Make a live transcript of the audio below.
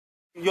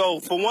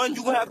Yo, for one,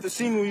 you gonna have to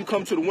see me when you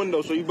come to the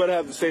window, so you better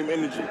have the same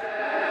energy.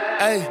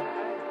 Hey,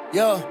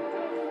 yo,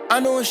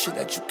 I know shit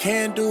that you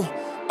can do.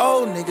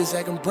 Old niggas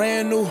acting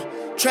brand new.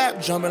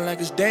 Trap jumping like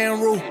it's Dan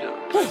Rue.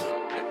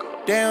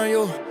 Down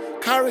you,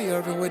 Kyrie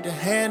Irving with the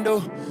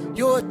handle.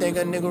 You would think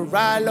a nigga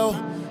ride low.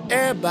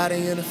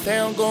 Everybody in the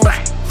fam going.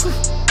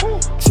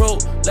 True,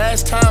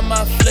 last time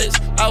I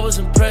flexed, I was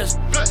impressed.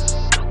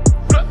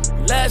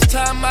 Last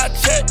time I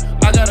checked,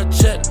 I got a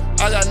check.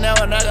 I got now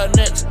and I got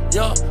next.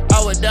 Yo,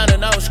 I went down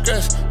and I was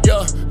stressed.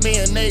 Yo, me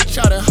and Nate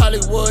shot in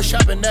Hollywood,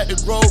 shopping at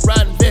the Grove,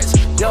 riding vets.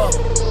 Yo,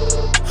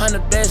 100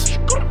 best.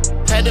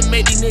 Had to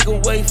make these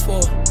niggas wait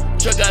for.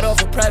 Just got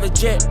off a private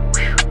jet.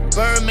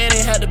 Birdman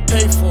ain't had to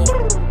pay for.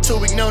 2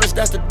 week notice,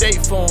 that's the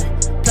date for him.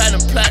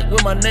 Platinum plaque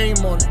with my name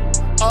on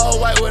it.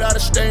 All white without a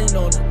stain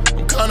on it.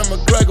 I'm Conor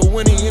McGregor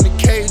when he in the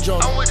cage on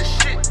it. I'm with the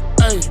shit.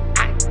 Hey,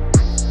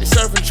 they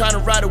surfing trying to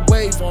ride a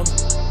wave on me.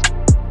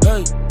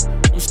 Hey,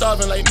 I'm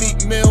starving like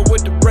Meek Mill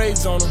with the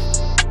braids on him.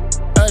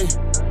 Hey,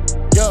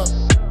 yo,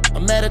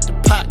 I'm mad at the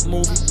Pac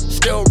movie.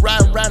 Still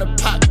riding around the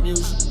Pac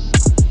music.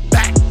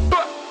 Back,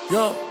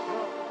 yo,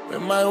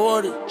 with my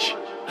order,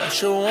 I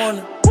sure want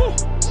it.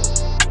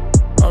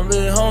 I'm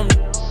being homie,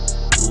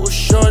 you a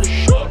shorty.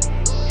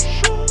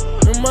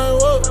 In my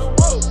world,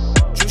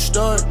 true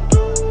story.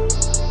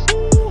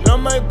 Not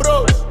my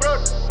bros,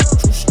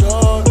 true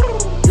story.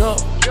 Yo,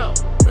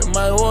 with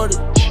my order,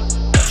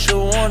 I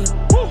sure want it.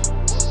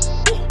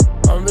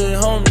 I'm being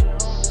homie,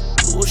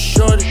 you a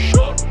shorty.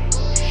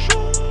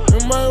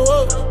 In my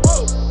world,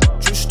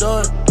 true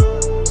story.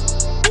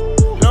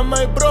 Not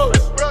my bros,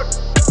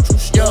 true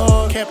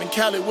story. Camping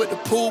Cali with the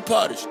pool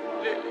parties.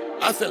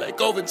 I feel like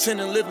over 10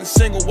 and living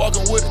single,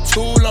 walking with a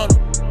tool on them.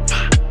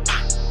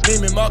 Meet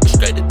me market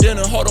straight to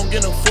dinner, hold on,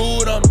 get no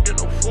food on them.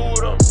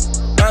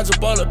 Lines a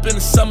ball up in the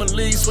summer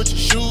league, switching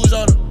shoes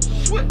on them.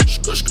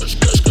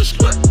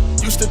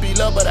 Used to be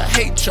love, but I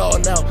hate y'all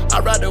now.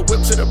 I ride the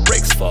whip till the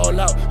brakes fall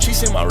out. She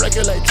sing my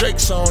record like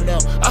Drake's song now.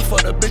 I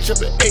fuck a bitch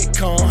up at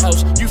 8-con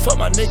house. You fuck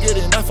my nigga,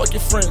 then I fuck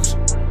your friends.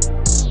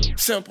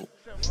 Simple.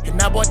 And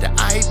I bought the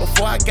I-8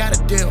 before I got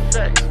a deal.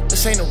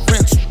 This ain't a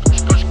rental.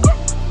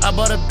 I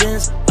bought a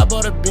Benz, I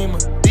bought a Beamer.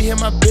 D hit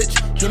my bitch,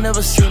 he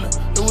never seen her.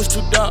 It was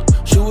too dark,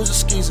 she was a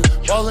skeezer.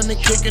 Ballin' and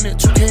kicking it,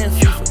 2K and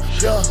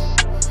FIFA. Yo,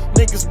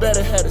 niggas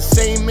better have the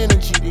same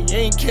energy. They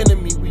ain't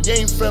kidding me, we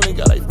ain't friendly.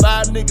 Got like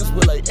 5 niggas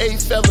with like 8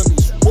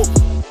 felonies. Woo.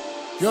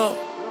 Yo,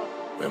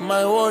 with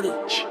my order,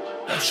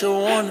 I sure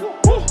want it.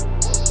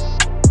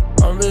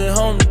 I'm being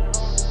homie,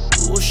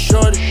 you a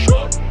shorty.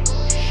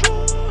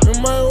 In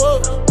my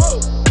world,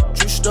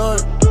 true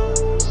story.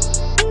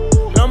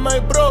 Not my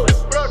bros,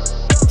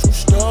 true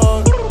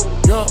story.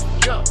 Yo,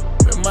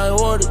 with my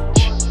order,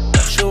 I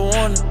sure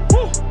want it.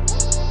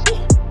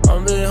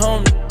 I'm being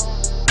homie,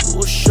 you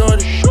a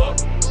shorty.